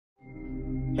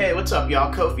Hey, what's up,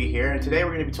 y'all? Kofi here, and today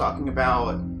we're going to be talking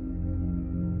about...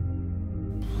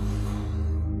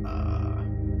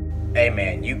 Hey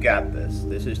man, you got this.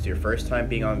 This is your first time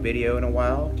being on video in a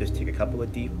while. Just take a couple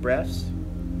of deep breaths.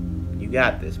 You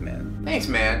got this, man. Thanks,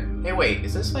 man. Hey, wait,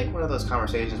 is this like one of those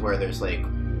conversations where there's like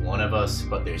one of us,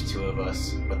 but there's two of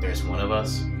us, but there's one of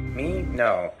us? Me?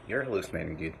 No. You're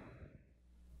hallucinating, dude.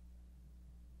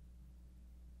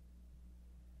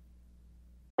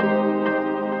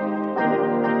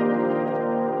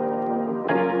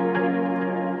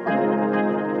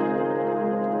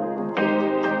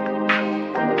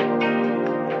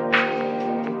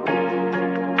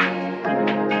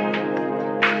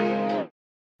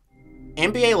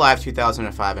 NBA Live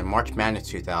 2005 and March Madness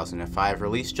 2005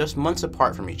 released just months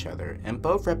apart from each other, and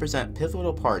both represent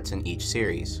pivotal parts in each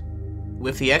series.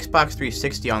 With the Xbox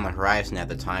 360 on the horizon at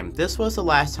the time, this was the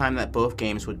last time that both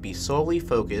games would be solely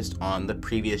focused on the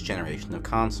previous generation of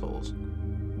consoles.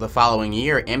 The following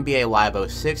year, NBA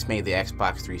Live 06 made the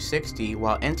Xbox 360,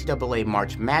 while NCAA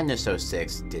March Madness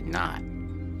 06 did not.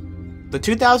 The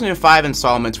 2005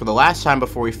 installments were the last time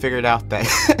before we figured out that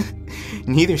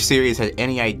neither series had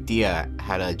any idea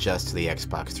how to adjust to the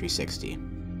Xbox 360.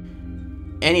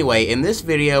 Anyway, in this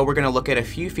video, we're going to look at a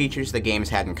few features the games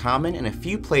had in common and a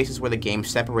few places where the games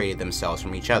separated themselves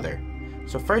from each other.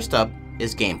 So first up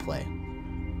is gameplay.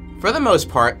 For the most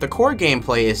part, the core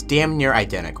gameplay is damn near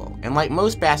identical, and like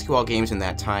most basketball games in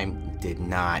that time, did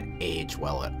not age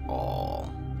well at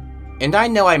all. And I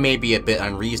know I may be a bit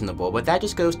unreasonable, but that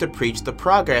just goes to preach the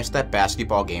progress that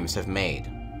basketball games have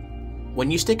made. When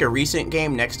you stick a recent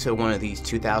game next to one of these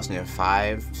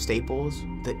 2005 staples,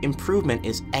 the improvement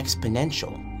is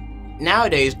exponential.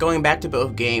 Nowadays, going back to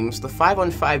both games, the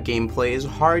 5-on-5 gameplay is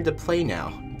hard to play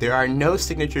now. There are no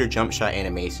signature jump shot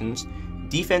animations,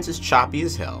 defense is choppy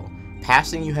as hell,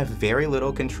 passing you have very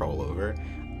little control over.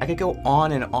 I could go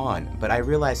on, but I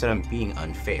realize that I'm being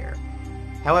unfair.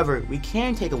 However, we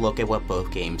can take a look at what both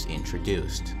games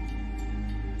introduced.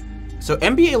 So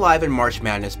NBA Live and March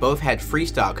Madness both had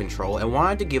freestyle control and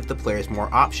wanted to give the players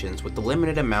more options with the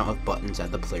limited amount of buttons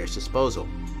at the player's disposal.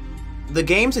 The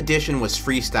game's addition was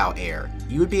Freestyle Air.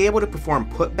 You would be able to perform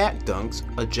putback dunks,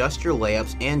 adjust your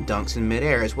layups and dunks in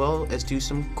midair, as well as do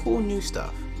some cool new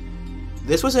stuff.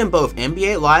 This was in both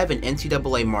NBA Live and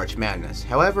NCAA March Madness.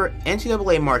 However,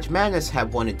 NCAA March Madness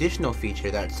had one additional feature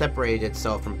that separated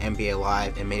itself from NBA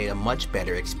Live and made it a much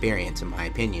better experience in my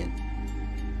opinion.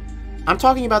 I'm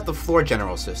talking about the floor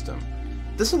general system.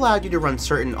 This allowed you to run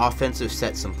certain offensive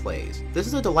sets and plays. This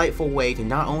is a delightful way to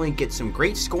not only get some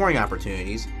great scoring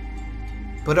opportunities,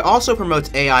 but it also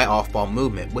promotes AI off-ball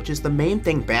movement, which is the main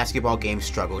thing basketball games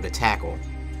struggle to tackle.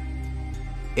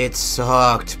 It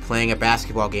sucked playing a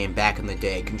basketball game back in the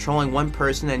day, controlling one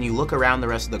person and you look around the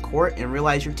rest of the court and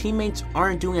realize your teammates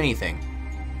aren't doing anything.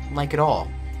 Like at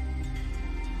all.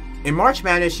 In March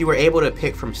Madness, you were able to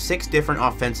pick from 6 different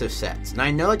offensive sets, and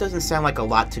I know it doesn't sound like a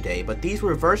lot today, but these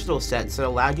were versatile sets that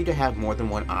allowed you to have more than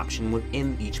one option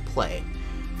within each play.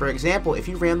 For example, if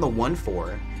you ran the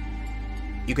 1-4,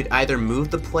 you could either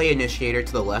move the play initiator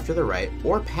to the left or the right,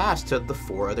 or pass to the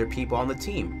 4 other people on the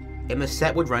team, and the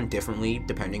set would run differently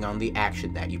depending on the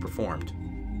action that you performed.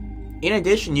 In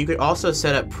addition, you could also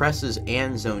set up presses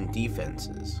and zone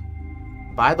defenses.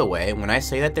 By the way, when I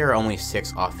say that there are only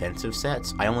 6 offensive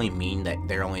sets, I only mean that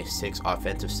there are only 6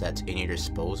 offensive sets in your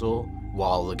disposal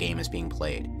while the game is being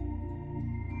played.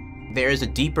 There is a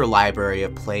deeper library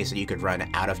of plays that you could run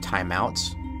out of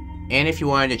timeouts, and if you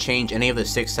wanted to change any of the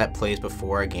 6 set plays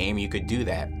before a game, you could do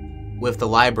that with the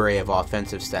library of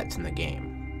offensive sets in the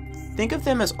game. Think of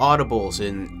them as audibles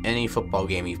in any football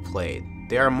game you've played.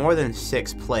 There are more than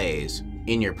 6 plays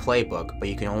in your playbook, but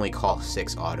you can only call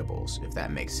 6 audibles, if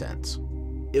that makes sense.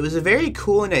 It was a very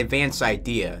cool and advanced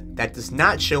idea that does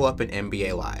not show up in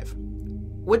NBA Live,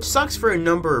 which sucks for a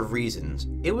number of reasons.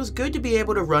 It was good to be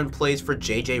able to run plays for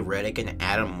JJ Redick and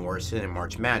Adam Morrison in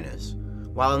March Madness,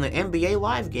 while in the NBA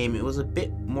Live game it was a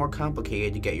bit more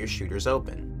complicated to get your shooters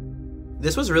open.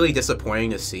 This was really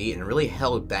disappointing to see and really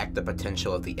held back the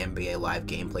potential of the NBA Live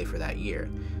gameplay for that year.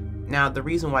 Now, the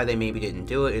reason why they maybe didn't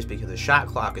do it is because the shot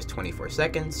clock is 24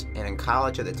 seconds, and in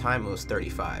college at the time it was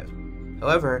 35.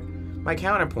 However, my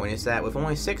counterpoint is that with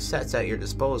only 6 sets at your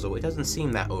disposal, it doesn't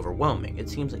seem that overwhelming.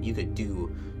 It seems that you could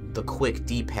do the quick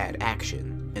D-pad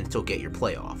action and still get your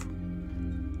play off.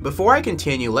 Before I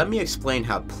continue, let me explain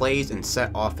how plays and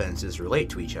set offenses relate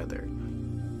to each other.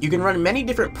 You can run many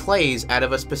different plays out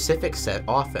of a specific set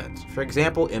offense. For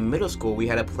example, in middle school we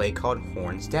had a play called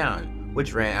Horns Down,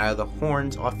 which ran out of the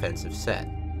Horns offensive set.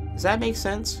 Does that make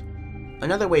sense?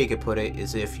 Another way you could put it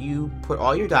is if you put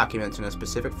all your documents in a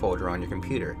specific folder on your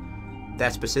computer.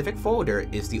 That specific folder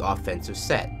is the offensive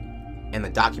set, and the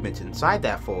documents inside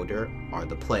that folder are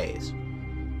the plays.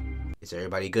 Is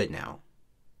everybody good now?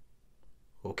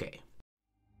 Okay.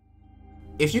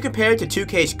 If you compare it to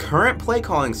 2K's current play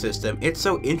calling system, it's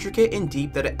so intricate and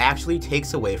deep that it actually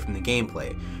takes away from the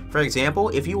gameplay. For example,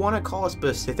 if you want to call a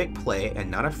specific play and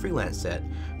not a freelance set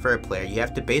for a player, you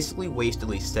have to basically waste at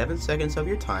least 7 seconds of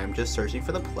your time just searching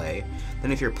for the play.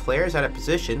 Then if your player is out of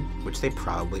position, which they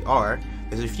probably are,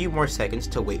 there's a few more seconds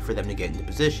to wait for them to get into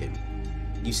position.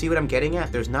 You see what I'm getting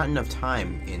at? There's not enough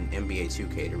time in NBA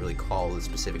 2K to really call the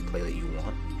specific play that you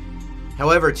want.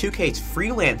 However, 2K's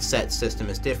freelance set system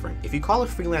is different. If you call a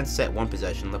freelance set one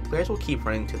possession, the players will keep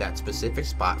running to that specific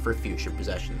spot for future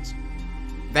possessions.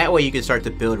 That way you can start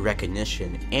to build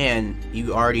recognition, and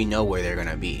you already know where they're going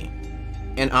to be.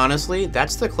 And honestly,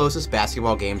 that's the closest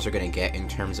basketball games are going to get in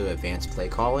terms of advanced play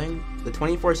calling. The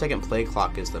 24-second play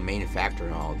clock is the main factor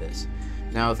in all of this.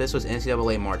 Now, if this was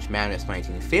NCAA March Madness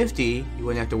 1950, you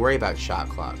wouldn't have to worry about shot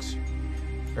clocks,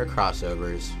 or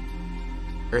crossovers,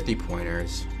 or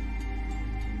three-pointers,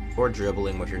 or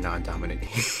dribbling with your non-dominant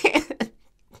hand.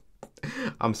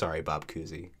 I'm sorry, Bob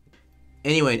Cousy.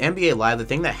 Anyway, in NBA Live, the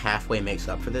thing that halfway makes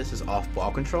up for this is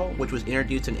off-ball control, which was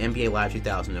introduced in NBA Live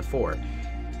 2004.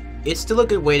 It's still a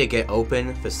good way to get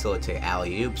open, facilitate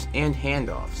alley-oops, and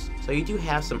handoffs, so you do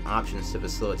have some options to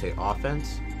facilitate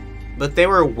offense, but there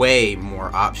were way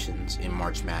more options in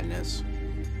March Madness.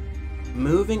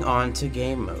 Moving on to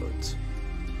game modes.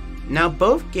 Now,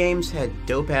 both games had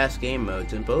dope-ass game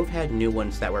modes, and both had new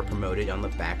ones that were promoted on the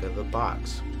back of the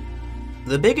box.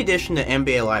 The big addition to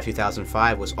NBA Live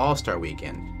 2005 was All-Star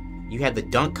Weekend. You had the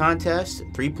dunk contest,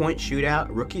 three-point shootout,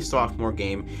 rookie-sophomore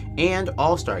game, and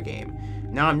All-Star game.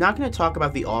 Now, I'm not going to talk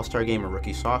about the All-Star game or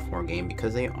rookie-sophomore game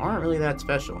because they aren't really that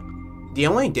special. The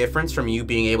only difference from you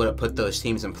being able to put those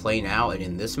teams in play now and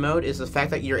in this mode is the fact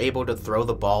that you're able to throw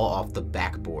the ball off the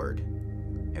backboard.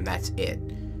 And that's it.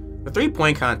 The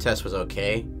three-point contest was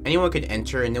okay, anyone could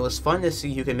enter, and it was fun to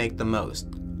see who could make the most.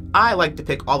 I like to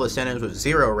pick all the centers with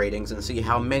 0 ratings and see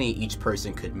how many each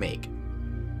person could make.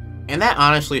 And that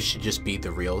honestly should just be the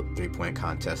real three-point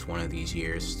contest one of these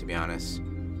years, to be honest.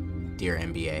 Dear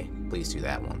NBA, please do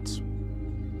that once.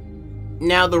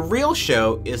 Now, the real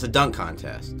show is the dunk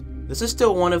contest. This is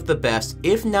still one of the best,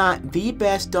 if not the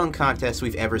best dunk contest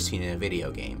we've ever seen in a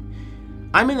video game.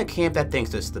 I'm in the camp that thinks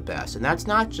this is the best, and that's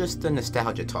not just the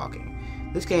nostalgia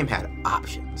talking. This game had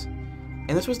options.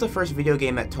 And this was the first video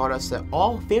game that taught us that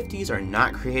all 50s are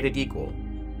not created equal.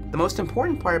 The most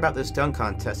important part about this dunk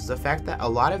contest is the fact that a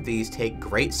lot of these take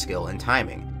great skill and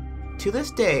timing. To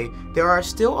this day, there are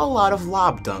still a lot of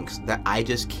lob dunks that I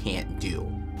just can't do.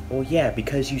 Well, yeah,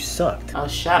 because you sucked. Oh,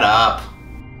 shut up.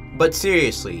 But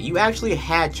seriously, you actually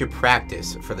had to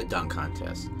practice for the dunk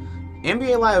contest.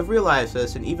 NBA Live realized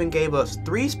this and even gave us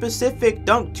 3 specific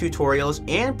dunk tutorials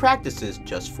and practices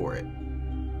just for it.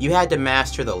 You had to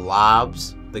master the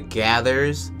lobs, the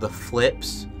gathers, the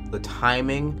flips, the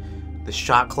timing, the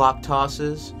shot clock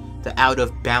tosses, the out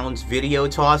of bounds video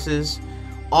tosses,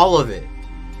 all of it.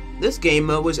 This game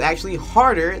mode was actually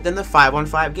harder than the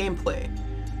 5-on-5 gameplay.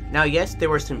 Now yes, there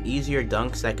were some easier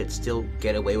dunks that could still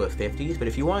get away with 50s, but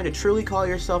if you wanted to truly call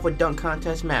yourself a dunk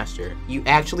contest master, you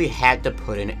actually had to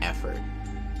put in effort.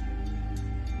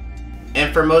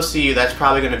 And for most of you, that's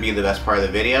probably going to be the best part of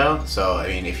the video, so I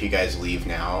mean, if you guys leave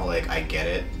now, like, I get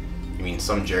it. I mean,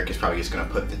 some jerk is probably just going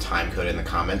to put the time code in the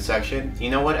comment section. You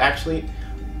know what, actually,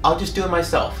 I'll just do it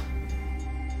myself.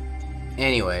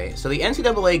 Anyway, so the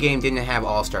NCAA game didn't have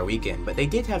All-Star Weekend, but they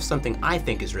did have something I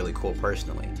think is really cool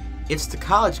personally. It's the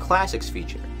College Classics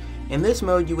feature. In this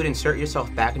mode, you would insert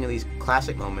yourself back into these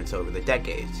classic moments over the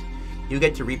decades. You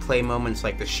get to replay moments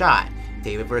like The Shot,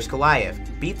 David vs. Goliath,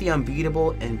 Beat the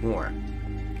Unbeatable, and more.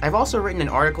 I've also written an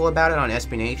article about it on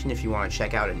SB Nation if you want to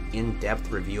check out an in-depth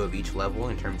review of each level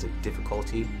in terms of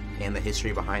difficulty and the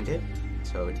history behind it.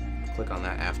 So click on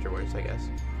that afterwards, I guess.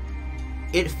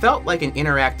 It felt like an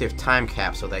interactive time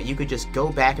capsule that you could just go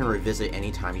back and revisit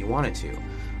anytime you wanted to.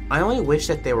 I only wish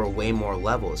that there were way more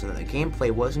levels and that the gameplay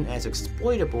wasn't as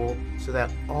exploitable so that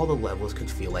all the levels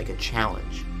could feel like a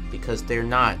challenge, because they're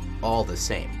not all the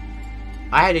same.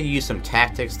 I had to use some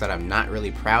tactics that I'm not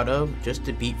really proud of just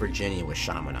to beat Virginia with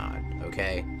Chaminade,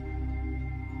 okay?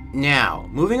 Now,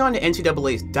 moving on to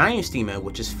NCAA's Dynasty mode,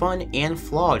 which is fun and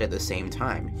flawed at the same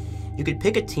time. You could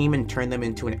pick a team and turn them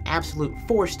into an absolute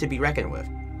force to be reckoned with.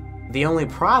 The only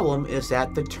problem is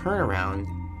that the turnaround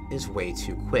is way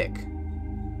too quick.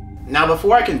 Now,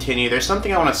 before I continue, there's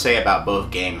something I want to say about both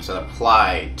games that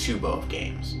apply to both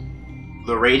games.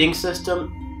 The rating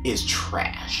system is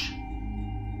trash.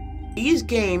 These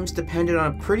games depended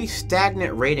on a pretty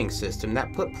stagnant rating system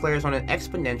that put players on an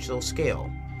exponential scale,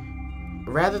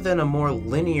 rather than a more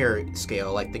linear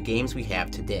scale like the games we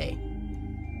have today.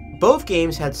 Both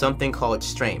games had something called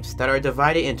strengths that are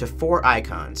divided into 4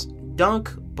 icons: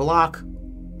 dunk, block,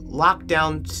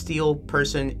 lockdown, steal,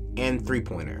 person, and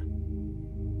three-pointer.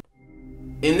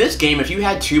 In this game, if you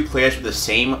had 2 players with the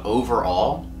same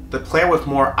overall, the player with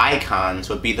more icons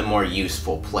would be the more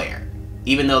useful player,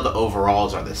 even though the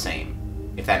overalls are the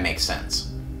same, if that makes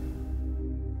sense.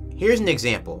 Here's an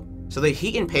example. So the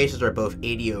Heat and Pacers are both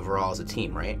 80 overall as a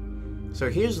team, right? So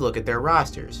here's a look at their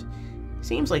rosters.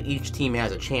 Seems like each team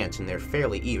has a chance and they're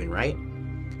fairly even, right?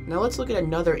 Now let's look at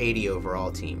another 80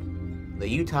 overall team, the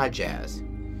Utah Jazz.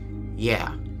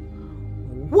 Yeah.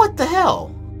 What the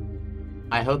hell?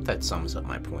 I hope that sums up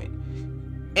my point.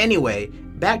 Anyway,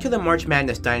 back to the March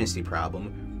Madness Dynasty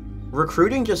problem.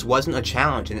 Recruiting just wasn't a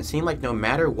challenge, and it seemed like no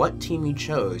matter what team you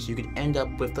chose, you could end up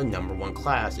with the #1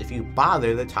 class if you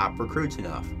bother the top recruits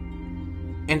enough.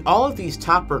 And all of these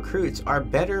top recruits are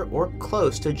better or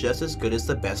close to just as good as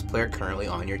the best player currently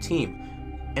on your team,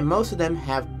 and most of them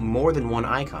have more than 1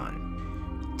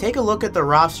 icon. Take a look at the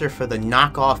roster for the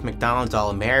knockoff McDonald's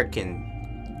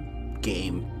All-American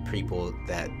game people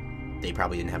that they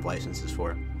probably didn't have licenses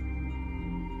for.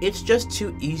 It's just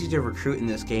too easy to recruit in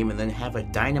this game and then have a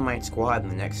dynamite squad in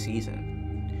the next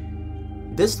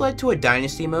season. This led to a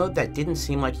dynasty mode that didn't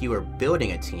seem like you were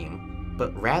building a team,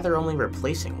 but rather only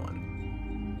replacing one.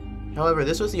 However,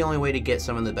 this was the only way to get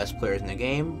some of the best players in the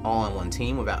game all on one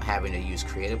team without having to use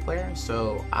creative players,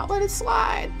 so I'll let it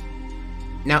slide.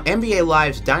 Now, NBA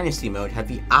Live's dynasty mode had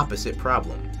the opposite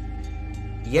problem.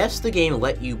 Yes, the game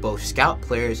let you both scout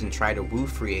players and try to woo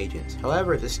free agents.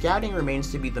 However, the scouting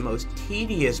remains to be the most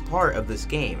tedious part of this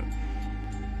game.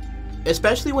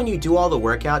 Especially when you do all the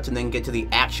workouts and then get to the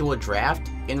actual draft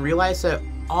and realize that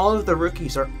all of the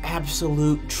rookies are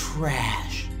absolute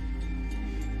trash.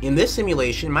 In this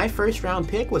simulation, my first round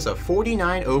pick was a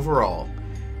 49 overall.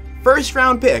 First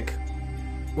round pick!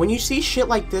 When you see shit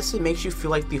like this, it makes you feel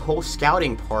like the whole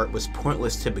scouting part was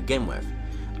pointless to begin with.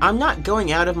 I'm not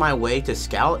going out of my way to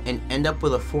scout and end up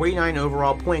with a 49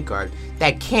 overall point guard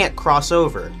that can't cross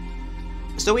over.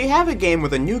 So we have a game where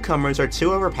the newcomers are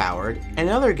too overpowered, and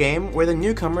another game where the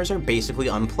newcomers are basically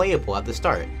unplayable at the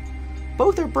start.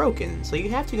 Both are broken, so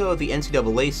you have to go with the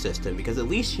NCAA system because at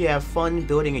least you have fun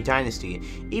building a dynasty,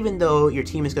 even though your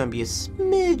team is going to be a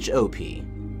smidge OP.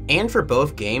 And for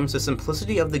both games, the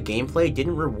simplicity of the gameplay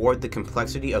didn't reward the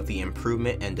complexity of the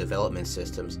improvement and development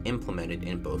systems implemented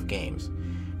in both games.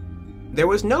 There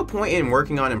was no point in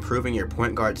working on improving your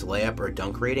point guard's layup or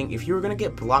dunk rating if you were going to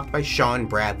get blocked by Sean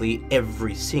Bradley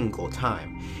every single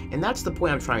time. And that's the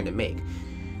point I'm trying to make.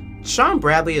 Sean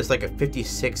Bradley is like a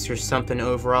 56 or something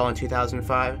overall in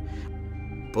 2005,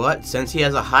 but since he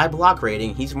has a high block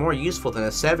rating, he's more useful than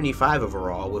a 75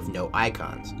 overall with no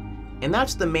icons. And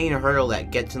that's the main hurdle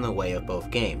that gets in the way of both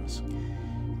games.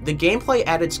 The gameplay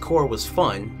at its core was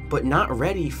fun, but not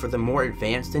ready for the more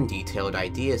advanced and detailed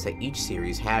ideas that each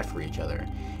series had for each other.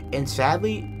 And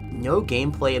sadly, no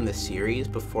gameplay in the series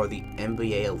before the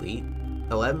NBA Elite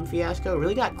 11 fiasco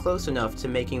really got close enough to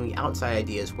making the outside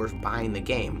ideas worth buying the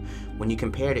game when you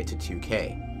compared it to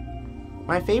 2K.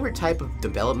 My favorite type of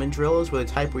development drills were the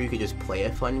type where you could just play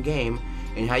a fun game,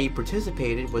 and how you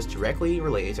participated was directly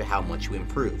related to how much you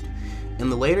improved. In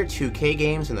the later 2K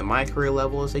games and the mycareer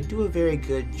levels, they do a very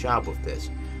good job with this,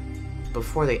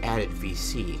 before they added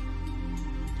VC.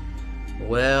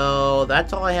 Well,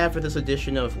 that's all I have for this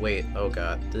edition of oh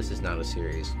god, this is not a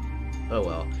series. Oh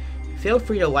well. Feel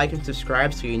free to like and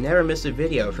subscribe so you never miss a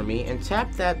video from me, and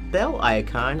tap that bell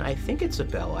icon. I think it's a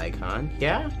bell icon.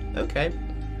 Yeah? Okay.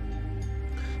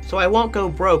 So I won't go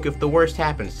broke if the worst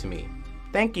happens to me.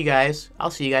 Thank you guys.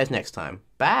 I'll see you guys next time.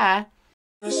 Bye!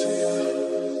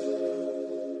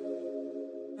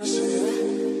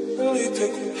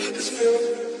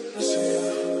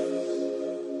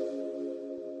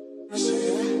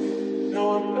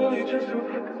 No, I'm really just